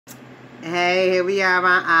Hey, here we are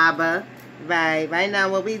on Abba. Right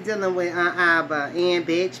now what we dealing with on Abba. And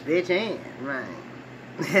bitch, and. Right.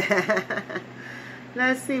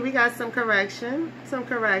 Let's see, we got some correction.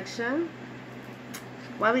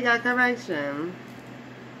 Why we got correction?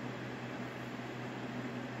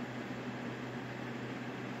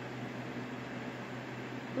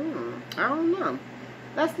 I don't know.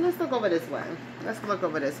 Let's look over this way.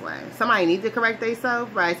 Somebody need to correct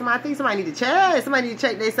themselves, right? I think somebody need to check. Somebody need to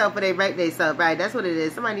check themselves before they wreck themselves, right? That's what it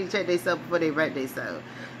is. Somebody need to check themselves before they wreck themselves,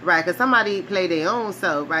 right? Because somebody play their own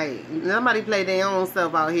self, right? Somebody play their own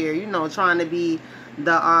self out here, you know, trying to be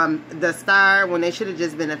the star when they should have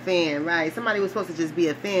just been a fan, right? Somebody was supposed to just be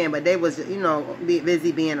a fan, but they was, you know,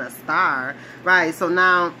 busy being a star, right? So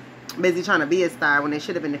now busy trying to be a star when they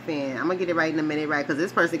should have been a fan. I'm gonna get it right in a minute, right? Because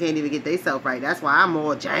this person can't even get themselves right. That's why I'm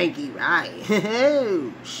more janky, right?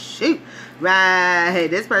 Shoot, right?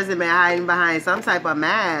 This person been hiding behind some type of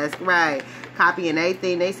mask, right? Copying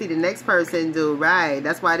everything they see the next person do, right?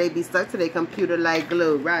 That's why they be stuck to their computer like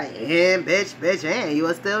glue, right? And bitch, and you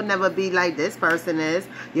will still never be like this person is.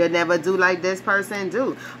 You'll never do like this person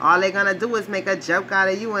do. All they gonna do is make a joke out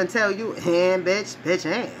of you and tell you, and bitch,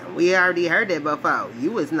 and. We already heard it before.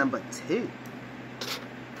 You was number 2.